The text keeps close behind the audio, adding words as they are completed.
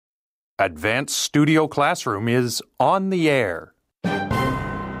Advanced Studio Classroom is on the air.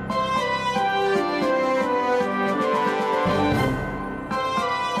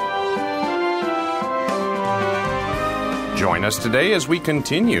 Join us today as we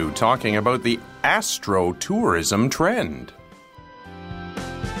continue talking about the astro-tourism trend.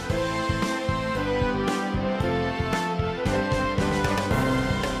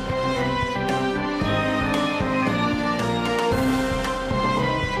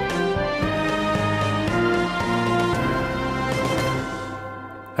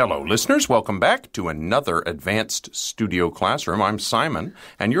 Hello, listeners. Welcome back to another Advanced Studio Classroom. I'm Simon,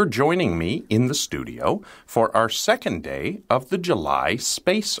 and you're joining me in the studio for our second day of the July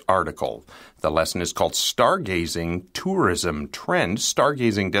space article. The lesson is called Stargazing Tourism Trend.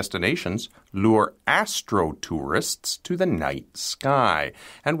 Stargazing destinations lure astro-tourists to the night sky.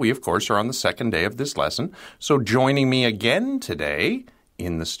 And we, of course, are on the second day of this lesson. So joining me again today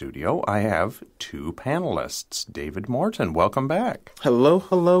in the studio, I have two panelists. David Morton, welcome back.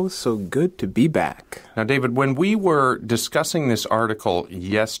 Hello. So good to be back. Now, David, when we were discussing this article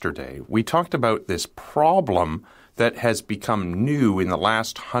yesterday, we talked about this problem that has become new in the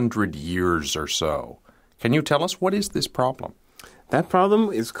last 100 years or so. Can you tell us what is this problem? That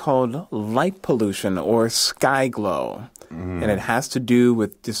problem is called light pollution or sky glow. And it has to do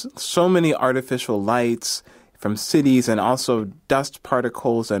with just so many artificial lights from cities and also dust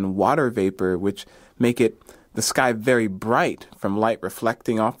particles and water vapor, which make the sky very bright from light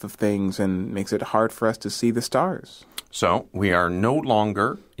reflecting off of things and makes it hard for us to see the stars. So we are no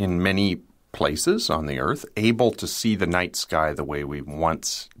longer, in many places on the Earth, able to see the night sky the way we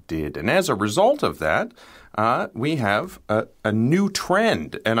once did. And as a result of that, we have a new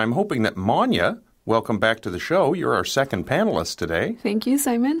trend. And I'm hoping that Manya, welcome back to the show. You're our second panelist today. Thank you,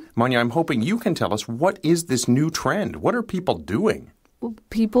 Simon. Manya, I'm hoping you can tell us, what is this new trend? What are people doing? Well,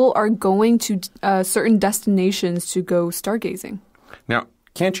 people are going to certain destinations to go stargazing. Now,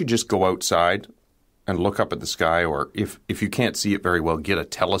 can't you just go outside and look up at the sky, or if you can't see it very well, get a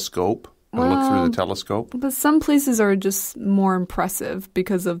telescope and look through the telescope? But some places are just more impressive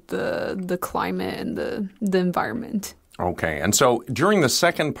because of the climate and the environment. Okay, and so during the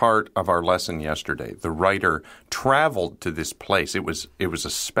second part of our lesson yesterday, the writer traveled to this place. It was a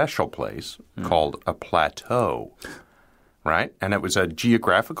special place called a plateau, right? And it was a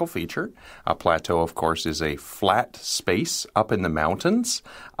geographical feature. A plateau, of course, is a flat space up in the mountains.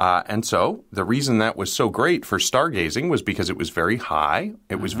 And so the reason that was so great for stargazing was because it was very high,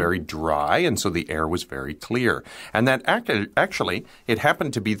 it was very dry, and so the air was very clear. And that actually, it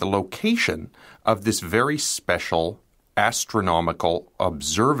happened to be the location of this very special astronomical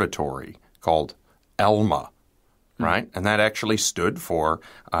observatory called ALMA, right? And that actually stood for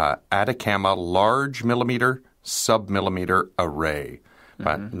Atacama Large Millimeter Submillimeter Array.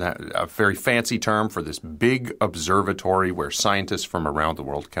 But a very fancy term for this big observatory where scientists from around the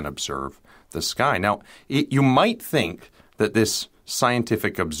world can observe the sky. Now, you might think that this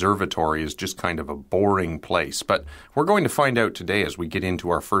scientific observatory is just kind of a boring place, but we're going to find out today as we get into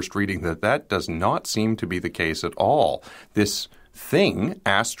our first reading that does not seem to be the case at all. This thing,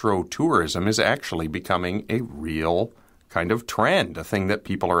 astro-tourism, is actually becoming a real kind of trend, a thing that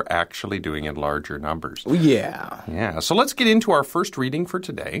people are actually doing in larger numbers. Yeah. So let's get into our first reading for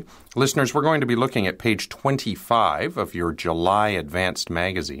today. Listeners, we're going to be looking at page 25 of your July Advanced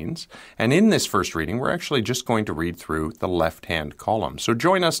magazines. And in this first reading, we're actually just going to read through the left-hand column. So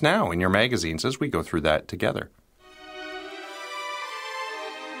join us now in your magazines as we go through that together.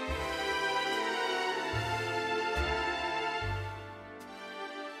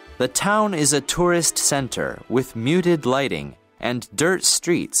 The town is a tourist center with muted lighting and dirt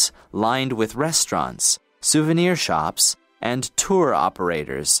streets lined with restaurants, souvenir shops, and tour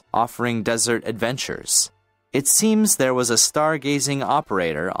operators offering desert adventures. It seems there was a stargazing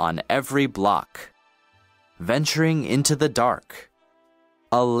operator on every block. Venturing into the dark.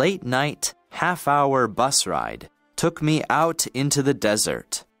 A late-night, half-hour bus ride took me out into the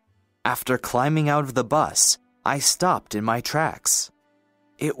desert. After climbing out of the bus, I stopped in my tracks.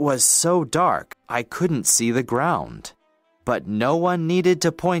 It was so dark I couldn't see the ground. But no one needed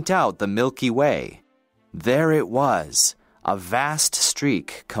to point out the Milky Way. There it was, a vast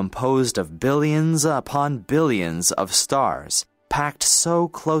streak composed of billions upon billions of stars, packed so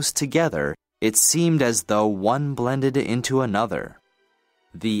close together it seemed as though one blended into another.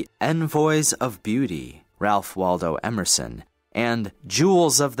 The Envoys of Beauty, Ralph Waldo Emerson, and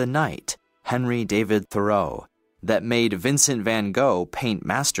Jewels of the Night, Henry David Thoreau, that made Vincent van Gogh paint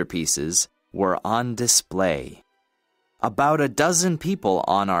masterpieces were on display. About a dozen people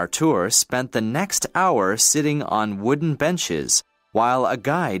on our tour spent the next hour sitting on wooden benches while a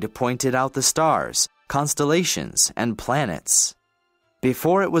guide pointed out the stars, constellations, and planets.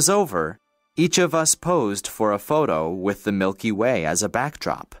 Before it was over, each of us posed for a photo with the Milky Way as a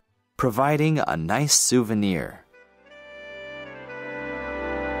backdrop, providing a nice souvenir.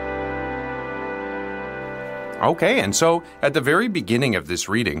 Okay, and so at the very beginning of this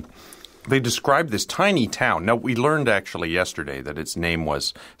reading, they describe this tiny town. Now, we learned actually yesterday that its name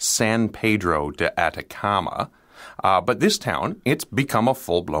was San Pedro de Atacama. But this town, it's become a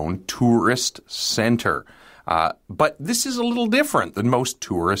full-blown tourist center. But this is a little different than most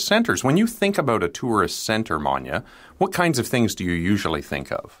tourist centers. When you think about a tourist center, Manya, what kinds of things do you usually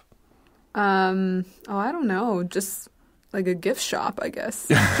think of? I don't know. Just like a gift shop, I guess.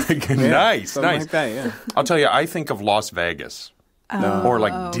 Nice. Like that, yeah. I'll tell you, I think of Las Vegas. Or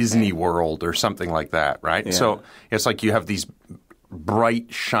like Disney World or something like that, right? Yeah. So it's like you have these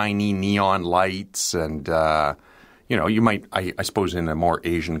bright, shiny neon lights and, you might, I suppose in a more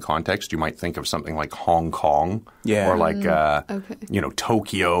Asian context, you might think of something like Hong Kong or like,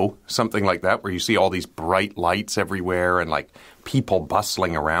 Tokyo, something like that, where you see all these bright lights everywhere and like people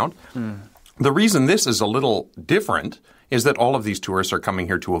bustling around. The reason this is a little different is that all of these tourists are coming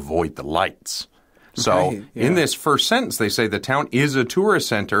here to avoid the lights. So in this first sentence, they say the town is a tourist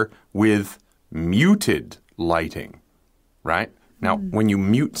center with muted lighting, right? Now, when you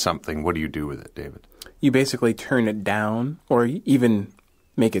mute something, what do you do with it, David? You basically turn it down or even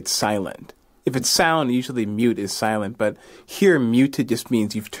make it silent. If it's sound, usually mute is silent, but here muted just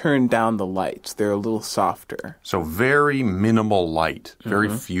means you've turned down the lights. They're a little softer. So very minimal light, very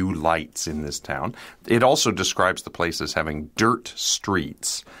few lights in this town. It also describes the place as having dirt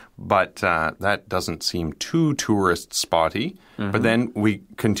streets, but that doesn't seem too tourist spotty. But then we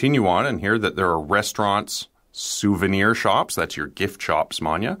continue on and hear that there are restaurants, souvenir shops, that's your gift shops,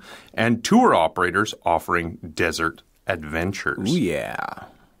 Manya, and tour operators offering desert adventures. Ooh, yeah.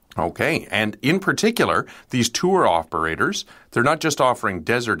 Okay, and in particular, these tour operators, they're not just offering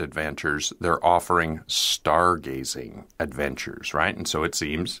desert adventures, they're offering stargazing adventures, right? And so it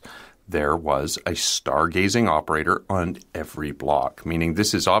seems there was a stargazing operator on every block, meaning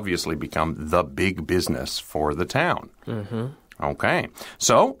this has obviously become the big business for the town. Okay,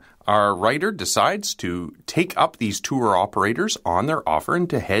 so our writer decides to take up these tour operators on their offer and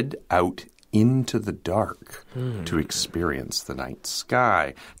to head out into the dark to experience the night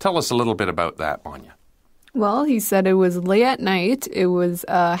sky. Tell us a little bit about that, Manya. Well, he said it was late at night. It was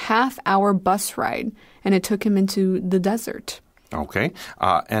a half-hour bus ride, and it took him into the desert. Okay.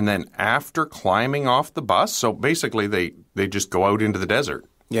 And then after climbing off the bus, so basically they just go out into the desert,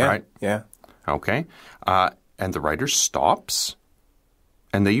 right? Yeah. Okay. And the writer stops,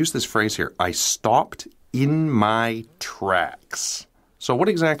 and they use this phrase here, I stopped in my tracks. So what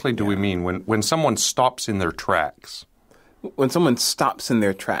exactly do we mean when someone stops in their tracks? When someone stops in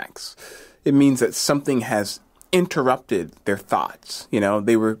their tracks, it means that something has interrupted their thoughts. You know,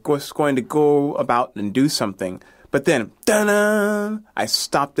 they were just going to go about and do something, but then, da-da, I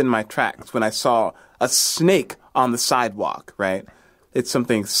stopped in my tracks when I saw a snake on the sidewalk, right? It's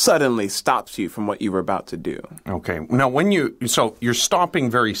something suddenly stops you from what you were about to do. Okay. Now, so you're stopping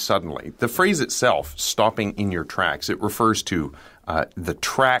very suddenly. The phrase itself, stopping in your tracks, it refers to the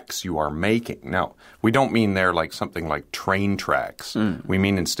tracks you are making. Now, we don't mean there like something like train tracks. We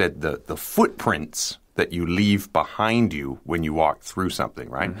mean instead the footprints that you leave behind you when you walk through something,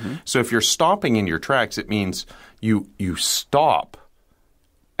 right? So if you're stopping in your tracks, it means you stop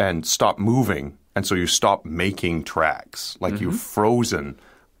and stop moving, and so you stop making tracks, like you've frozen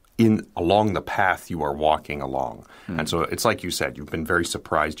along the path you are walking along. And so it's like you said, you've been very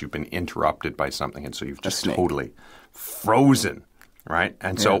surprised, you've been interrupted by something, and so you've just totally frozen, right?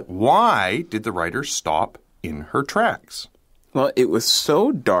 And so why did the writer stop in her tracks? Well, it was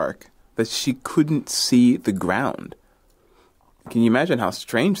so dark that she couldn't see the ground. Can you imagine how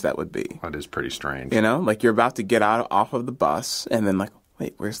strange that would be? That is pretty strange. You know, like you're about to get off of the bus, and then like,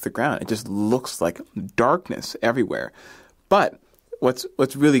 wait, where's the ground? It just looks like darkness everywhere. But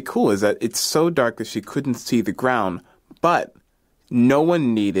what's really cool is that it's so dark that she couldn't see the ground, but no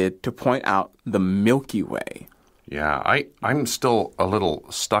one needed to point out the Milky Way. Yeah, I'm still a little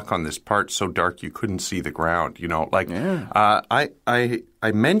stuck on this part. So dark you couldn't see the ground. You know, like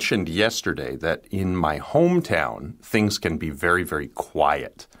I mentioned yesterday that in my hometown things can be very, very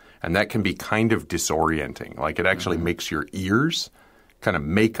quiet, and that can be kind of disorienting. Like it actually makes your ears kind of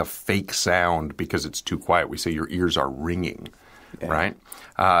make a fake sound because it's too quiet. We say your ears are ringing, right?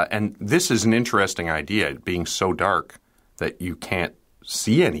 And this is an interesting idea, being so dark that you can't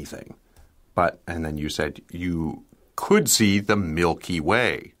see anything. And then you said you could see the Milky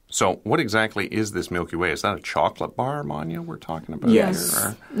Way. So what exactly is this Milky Way? Is that a chocolate bar, Manya, we're talking about Yes.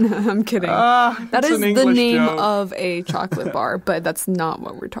 here? I'm kidding. That it's is an the English name joke. of a chocolate bar, but that's not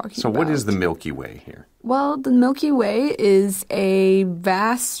what we're talking So about. what is the Milky Way here? Well, the Milky Way is a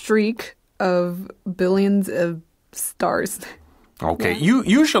vast streak of billions of stars. Okay.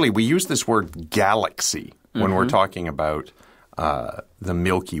 Usually we use this word galaxy when we're talking about the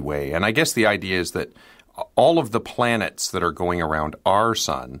Milky Way. And I guess the idea is that all of the planets that are going around our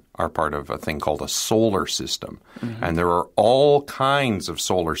sun are part of a thing called a solar system. And there are all kinds of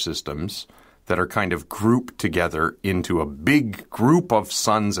solar systems that are kind of grouped together into a big group of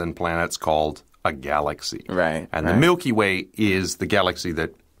suns and planets called a galaxy. Right. And the Milky Way is the galaxy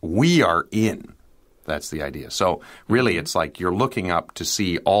that we are in. That's the idea. So really it's like you're looking up to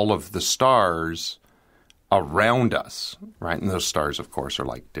see all of the stars around us, right? And those stars, of course, are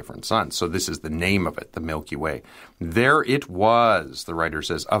like different suns. So this is the name of it, the Milky Way. There it was, the writer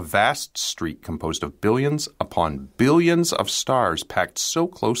says, a vast streak composed of billions upon billions of stars packed so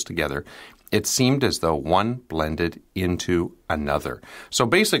close together, it seemed as though one blended into another. So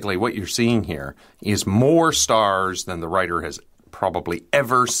basically what you're seeing here is more stars than the writer has probably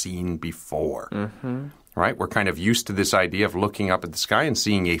ever seen before. Right? We're kind of used to this idea of looking up at the sky and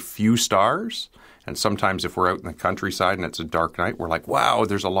seeing a few stars. And sometimes if we're out in the countryside and it's a dark night, we're like, wow,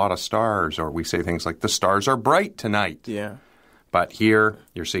 there's a lot of stars. Or we say things like, the stars are bright tonight. Yeah. But here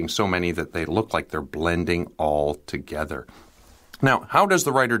you're seeing so many that they look like they're blending all together. Now, how does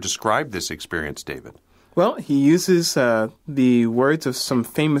the writer describe this experience, David? Well, he uses the words of some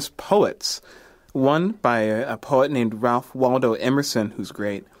famous poets. One by a poet named Ralph Waldo Emerson, who's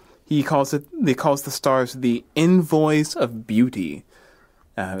great. He calls the stars the envoys of beauty.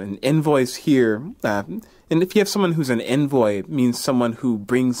 An envoy's here, and if you have someone who's an envoy, it means someone who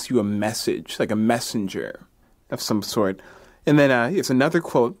brings you a message, like a messenger of some sort. And then it's another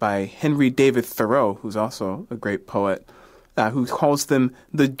quote by Henry David Thoreau, who's also a great poet, who calls them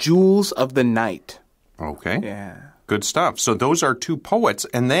the jewels of the night. Okay. Yeah. Good stuff. So those are two poets.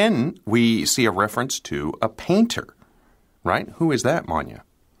 And then we see a reference to a painter, right? Who is that, Manya?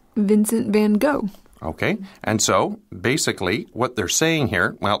 Vincent van Gogh. Okay. And so basically what they're saying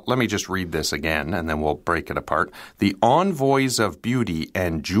here, well, let me just read this again and then we'll break it apart. The envoys of beauty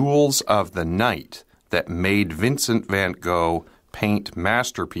and jewels of the night that made Vincent van Gogh paint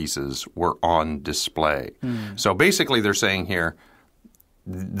masterpieces were on display. So basically they're saying here,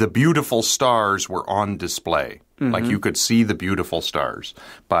 the beautiful stars were on display. Like you could see the beautiful stars.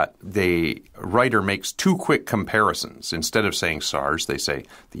 But the writer makes two quick comparisons. Instead of saying stars, they say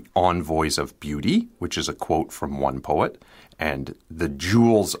the envoys of beauty, which is a quote from one poet, and the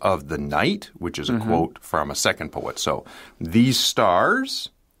jewels of the night, which is a quote from a second poet. So these stars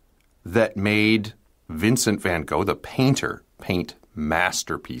that made Vincent van Gogh, the painter, paint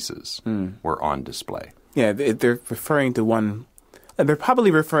masterpieces were on display. Yeah, they're referring to one. They're probably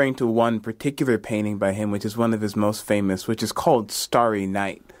referring to one particular painting by him, which is one of his most famous, which is called Starry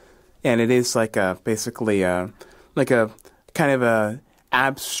Night, and it is like basically like a kind of a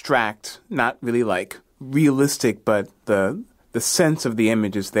abstract, not really like realistic, but the sense of the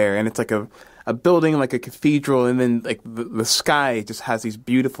image is there, and it's like a building like a cathedral, and then like the sky just has these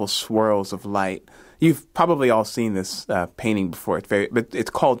beautiful swirls of light. You've probably all seen this painting before. But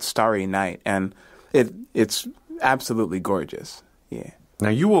it's called Starry Night, and it's absolutely gorgeous. Yeah. Now,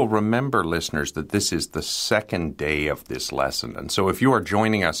 you will remember, listeners, that this is the second day of this lesson. And so if you are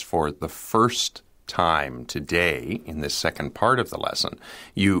joining us for the first time today in this second part of the lesson,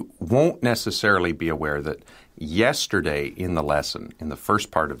 you won't necessarily be aware that yesterday in the lesson, in the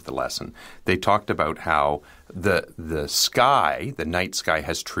first part of the lesson, they talked about how the sky, the night sky,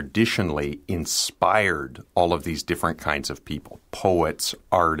 has traditionally inspired all of these different kinds of people, poets,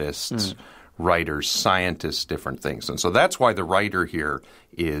 artists, writers, scientists, different things. And so that's why the writer here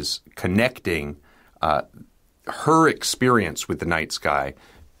is connecting her experience with the night sky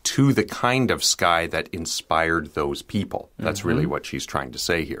to the kind of sky that inspired those people. That's really what she's trying to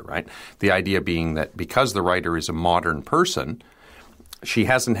say here, right? The idea being that because the writer is a modern person, she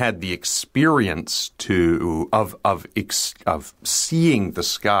hasn't had the experience of seeing the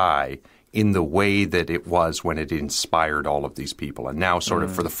sky in the way that it was when it inspired all of these people. And now sort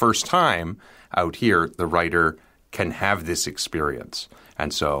of for the first time out here, the writer can have this experience.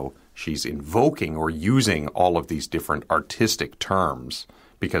 And so she's invoking or using all of these different artistic terms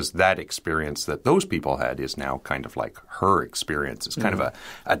because that experience that those people had is now kind of like her experience. It's kind of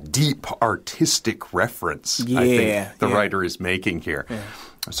a deep artistic reference, I think, the writer is making here. Yeah.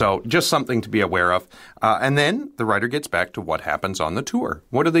 So just something to be aware of. And then the writer gets back to what happens on the tour.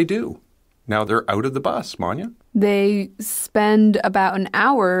 What do? now they're out of the bus, Manya. They spend about an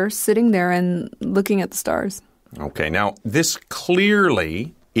hour sitting there and looking at the stars. Okay, now this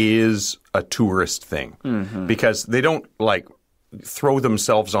clearly is a tourist thing because they don't throw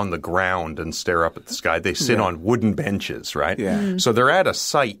themselves on the ground and stare up at the sky. They sit on wooden benches, right? Yeah. So they're at a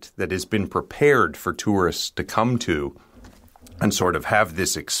site that has been prepared for tourists to come to and sort of have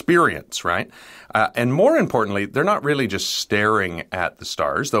this experience, right? And more importantly, they're not really just staring at the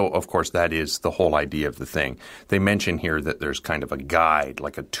stars, though, of course, that is the whole idea of the thing. They mention here that there's kind of a guide,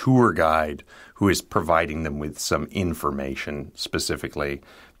 like a tour guide, who is providing them with some information specifically.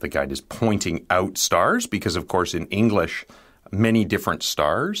 The guide is pointing out stars because, of course, in English, many different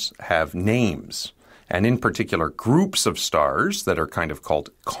stars have names. And in particular, groups of stars that are kind of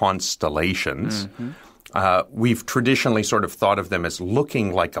called constellations. We've traditionally sort of thought of them as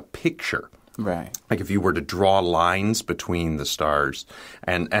looking like a picture. Right. Like if you were to draw lines between the stars.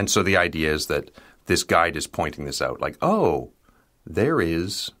 And so the idea is that this guide is pointing this out. Like, oh, there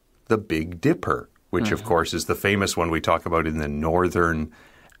is the Big Dipper, which of course is the famous one we talk about in the northern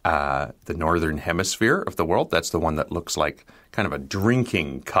hemisphere of the world. That's the one that looks like kind of a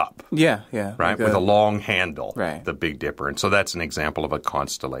drinking cup. Yeah. Right, with a long handle, right. The Big Dipper. And so that's an example of a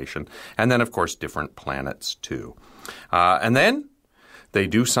constellation. And then, of course, different planets, too. And then they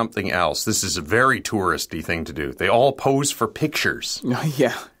do something else. This is a very touristy thing to do. They all pose for pictures.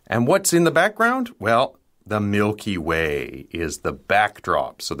 Yeah. And what's in the background? Well, the Milky Way is the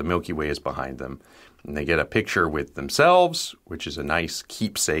backdrop. So the Milky Way is behind them. And they get a picture with themselves, which is a nice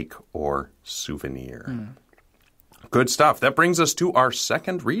keepsake or souvenir. Good stuff. That brings us to our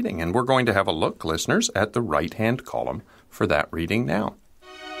second reading, and we're going to have a look, listeners, at the right-hand column for that reading now.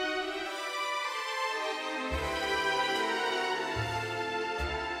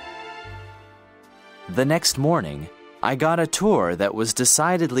 The next morning, I got a tour that was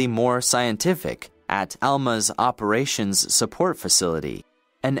decidedly more scientific at Alma's Operations Support Facility,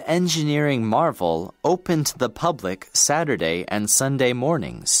 an engineering marvel open to the public Saturday and Sunday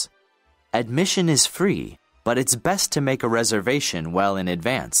mornings. Admission is free, but it's best to make a reservation well in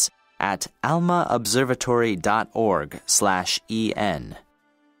advance at almaobservatory.org/en.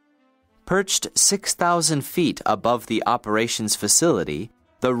 Perched 6,000 feet above the operations facility,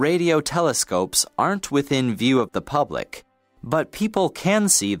 the radio telescopes aren't within view of the public, but people can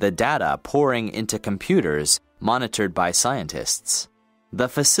see the data pouring into computers monitored by scientists. The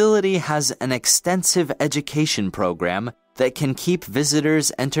facility has an extensive education program that can keep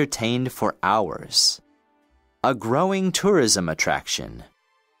visitors entertained for hours. A growing tourism attraction.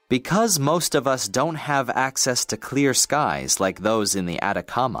 Because most of us don't have access to clear skies like those in the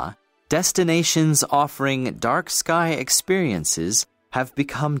Atacama, destinations offering dark sky experiences have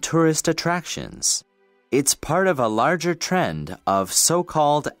become tourist attractions. It's part of a larger trend of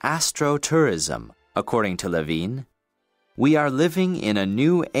so-called astrotourism, according to Levine. We are living in a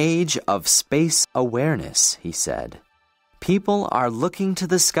new age of space awareness, he said. People are looking to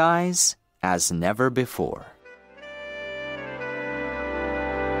the skies as never before.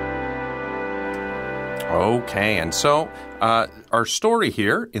 Okay, and so our story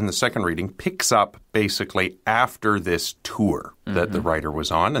here in the second reading picks up basically after this tour that the writer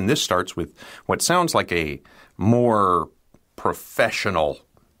was on, and this starts with what sounds like a more professional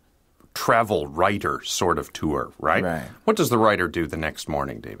travel writer sort of tour, right? Right. What does the writer do the next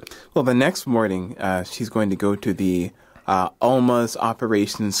morning, David? Well, the next morning, she's going to go to the Alma's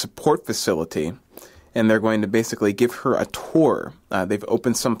Operations Support Facility, and they're going to basically give her a tour. They've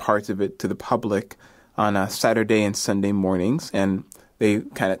opened some parts of it to the public on Saturday and Sunday mornings, and they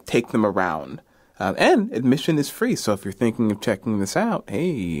kind of take them around. And admission is free, so if you're thinking of checking this out,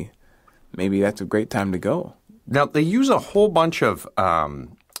 hey, maybe that's a great time to go. Now, they use a whole bunch of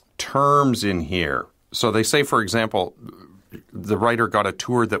terms in here. So they say, for example, the writer got a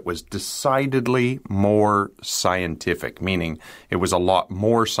tour that was decidedly more scientific, meaning it was a lot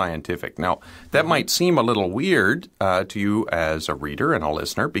more scientific. Now, that might seem a little weird to you as a reader and a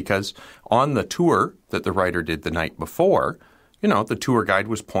listener, because on the tour that the writer did the night before, you know, the tour guide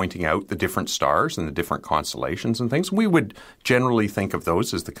was pointing out the different stars and the different constellations and things. We would generally think of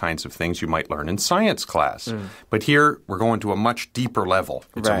those as the kinds of things you might learn in science class. But here, we're going to a much deeper level.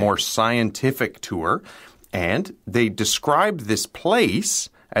 It's a more scientific tour. And they described this place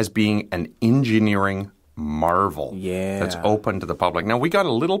as being an engineering marvel that's open to the public. Now, we got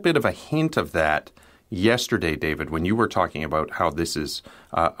a little bit of a hint of that yesterday, David, when you were talking about how this is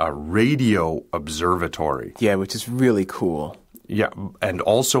a radio observatory. Yeah, which is really cool. Yeah, and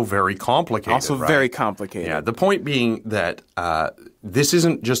also very complicated. Also right? very complicated. Yeah, the point being that this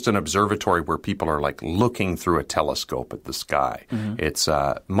isn't just an observatory where people are like looking through a telescope at the sky. It's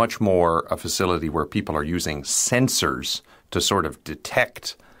much more a facility where people are using sensors to sort of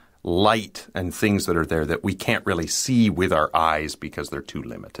detect light and things that are there that we can't really see with our eyes because they're too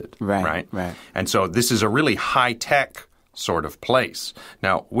limited. Right. And so this is a really high-tech sort of place.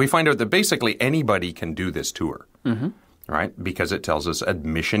 Now, we find out that basically anybody can do this tour. Right? Because it tells us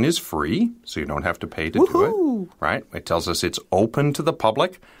admission is free, so you don't have to pay to do it. Right? It tells us it's open to the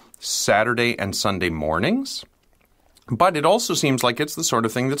public Saturday and Sunday mornings. But it also seems like it's the sort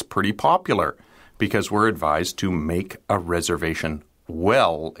of thing that's pretty popular because we're advised to make a reservation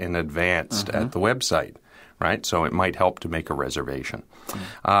well in advance at the website. Right? So it might help to make a reservation.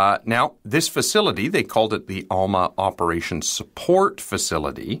 Now, this facility, they called it the ALMA Operations Support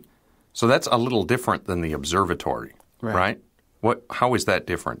Facility. So that's a little different than the observatory. Right? How is that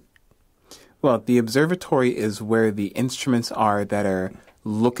different? Well, the observatory is where the instruments are that are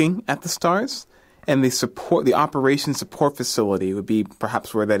looking at the stars, and the operation support facility would be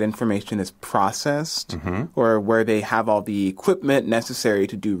perhaps where that information is processed, or where they have all the equipment necessary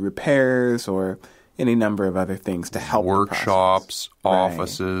to do repairs or any number of other things to help workshops,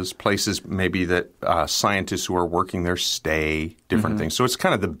 offices, places maybe that scientists who are working there stay, different things. So it's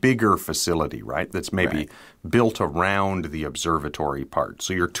kind of the bigger facility, right, that's maybe built around the observatory part.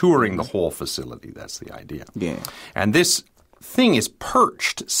 So you're touring the whole facility. That's the idea. Yeah. And this thing is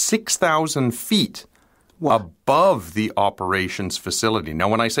perched 6,000 feet above the operations facility. Now,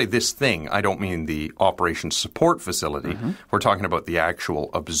 when I say this thing, I don't mean the operations support facility. We're talking about the actual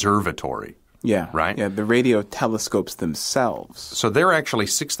observatory. Yeah. Right? Yeah, the radio telescopes themselves. So they're actually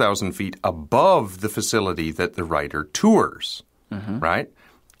 6,000 feet above the facility that the writer tours, right?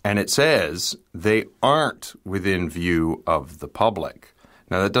 And it says they aren't within view of the public.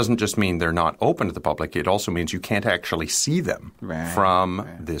 Now, that doesn't just mean they're not open to the public. It also means you can't actually see them from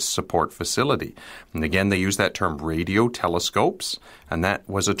this support facility. And again, they use that term radio telescopes, and that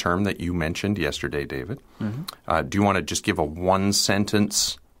was a term that you mentioned yesterday, David. Do you want to just give a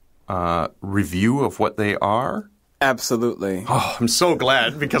one-sentence review of what they are? Absolutely. Oh, I'm so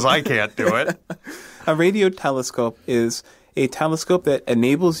glad because I can't do it. A radio telescope is a telescope that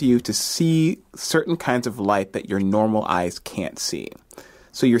enables you to see certain kinds of light that your normal eyes can't see.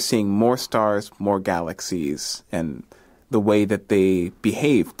 So you're seeing more stars, more galaxies, and the way that they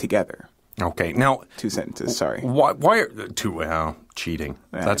behave together. Okay. Now, 2 sentences, sorry. Why cheating.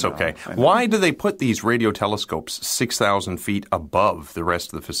 That's okay. Why do they put these radio telescopes 6,000 feet above the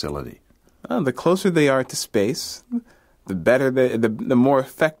rest of the facility? The closer they are to space, the better the more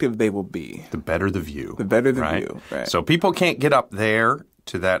effective they will be. The better the view. The better the view, right. So people can't get up there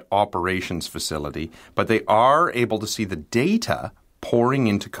to that operations facility, but they are able to see the data pouring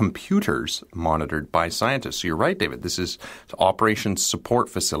into computers monitored by scientists. So you're right, David. This is operations support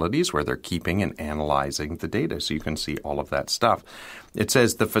facilities where they're keeping and analyzing the data so you can see all of that stuff. It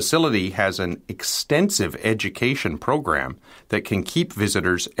says the facility has an extensive education program that can keep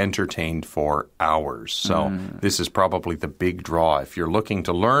visitors entertained for hours. So this is probably the big draw. If you're looking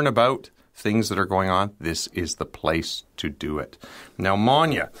to learn about things that are going on, this is the place to do it. Now,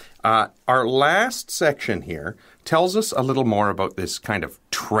 Manya, our last section here tells us a little more about this kind of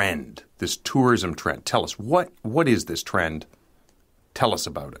trend, this tourism trend. Tell us, what is this trend? Tell us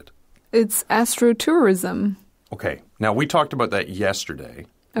about it. It's astrotourism. Okay. Now, we talked about that yesterday,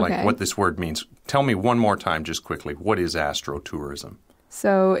 like what this word means. Tell me one more time, just quickly, what is astrotourism?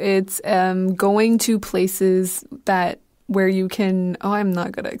 So it's going to places where you can... Oh, I'm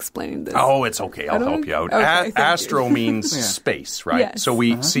not good at explaining this. Oh, it's okay. I'll help you out. Okay, Astro means space, right? Yes. So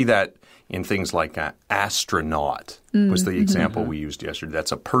we see that in things like astronaut was the example we used yesterday.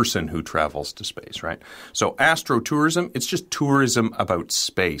 That's a person who travels to space, right? So astrotourism, it's just tourism about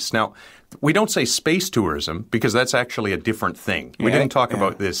space. Now, we don't say space tourism because that's actually a different thing. We didn't talk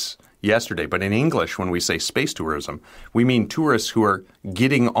about this yesterday, but in English, when we say space tourism, we mean tourists who are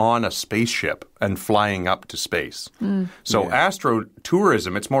getting on a spaceship and flying up to space. So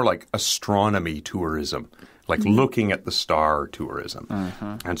astrotourism, it's more like astronomy tourism, like looking at the star tourism.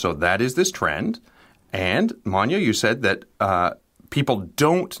 And so that is this trend. And, Manya, you said that people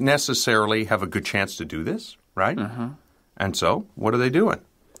don't necessarily have a good chance to do this, right? And so what are they doing?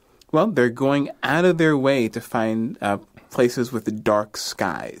 Well, they're going out of their way to find places with dark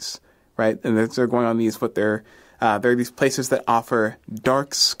skies, right? And they're going on there are these places that offer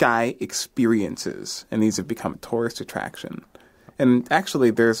dark sky experiences, and these have become a tourist attraction. And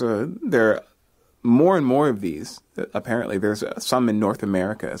actually, there are more and more of these. Apparently, there's some in North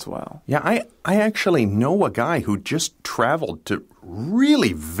America as well. Yeah, I actually know a guy who just traveled to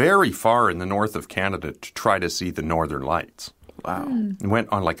really very far in the north of Canada to try to see the Northern Lights. Wow. He went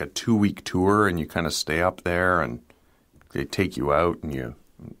on like a 2-week tour, and you kind of stay up there, and they take you out, and you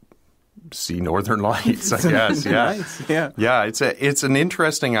see Northern Lights, I guess. Yeah. Nice. Yeah. Yeah, it's an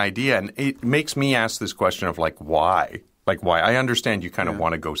interesting idea, and it makes me ask this question of like, why? Like, why? I understand you kind of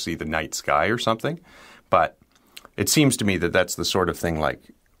want to go see the night sky or something, but it seems to me that that's the sort of thing like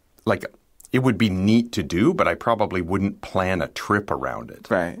it would be neat to do, but I probably wouldn't plan a trip around it.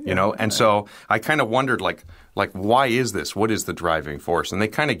 Right. You know? And so I kind of wondered, like, why is this? What is the driving force? And they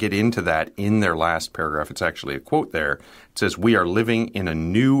kind of get into that in their last paragraph. It's actually a quote there. It says, "We are living in a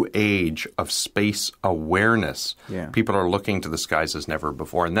new age of space awareness." Yeah. People are looking to the skies as never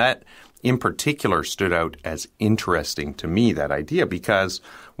before. And that, in particular, stood out as interesting to me, that idea, because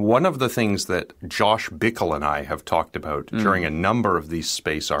one of the things that Josh Bickle and I have talked about during a number of these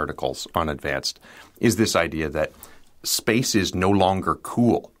space articles on Advanced is this idea that space is no longer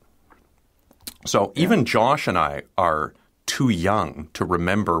cool. So even Josh and I are too young to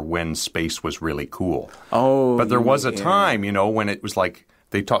remember when space was really cool. Oh, but there was a time, you know, when it was like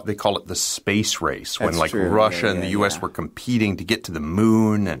they call it the space race, when That's like true. Russia Yeah, and the yeah, U.S. yeah. were competing to get to the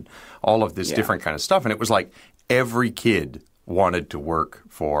moon and all of this different kind of stuff. And it was like every kid wanted to work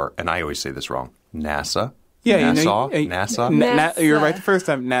for, and I always say this wrong, NASA. Yeah, NASA. You're right the first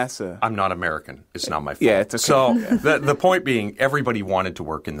time, NASA. I'm not American. It's not my fault. Yeah, it's okay. So the point being, everybody wanted to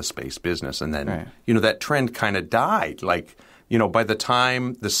work in the space business. And then, you know, that trend kind of died. Like, you know, by the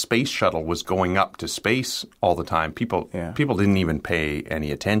time the space shuttle was going up to space all the time, people didn't even pay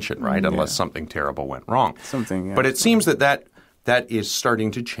any attention, right? Unless something terrible went wrong. But it seems that is starting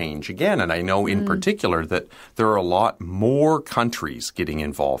to change again. And I know in particular that there are a lot more countries getting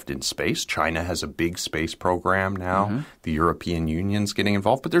involved in space. China has a big space program now. The European Union's getting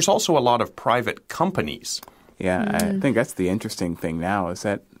involved. But there's also a lot of private companies. Yeah, I think that's the interesting thing now is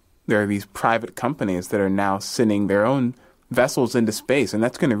that there are these private companies that are now sending their own vessels into space, and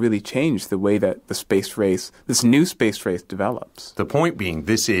that's going to really change the way that the space race, this new space race, develops. The point being,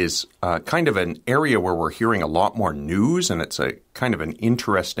 this is kind of an area where we're hearing a lot more news, and it's a kind of an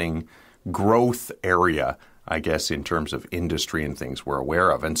interesting growth area, I guess, in terms of industry and things we're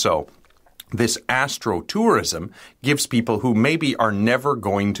aware of. And so this astrotourism gives people who maybe are never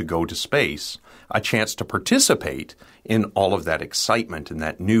going to go to space a chance to participate in all of that excitement and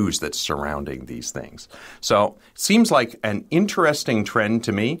that news that's surrounding these things. So it seems like an interesting trend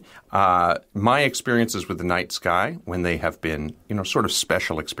to me. My experiences with the night sky, when they have been, you know, sort of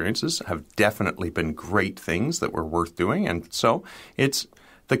special experiences, have definitely been great things that were worth doing. And so it's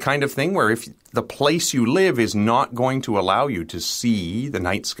the kind of thing where if the place you live is not going to allow you to see the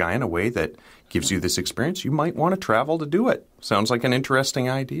night sky in a way that gives you this experience, you might want to travel to do it. Sounds like an interesting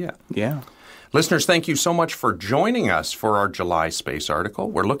idea. Yeah. Listeners, thank you so much for joining us for our July space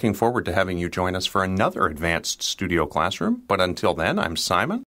article. We're looking forward to having you join us for another Advanced Studio Classroom. But until then, I'm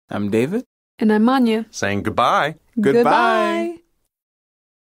Simon. I'm David. And I'm Manya. Saying goodbye. Goodbye.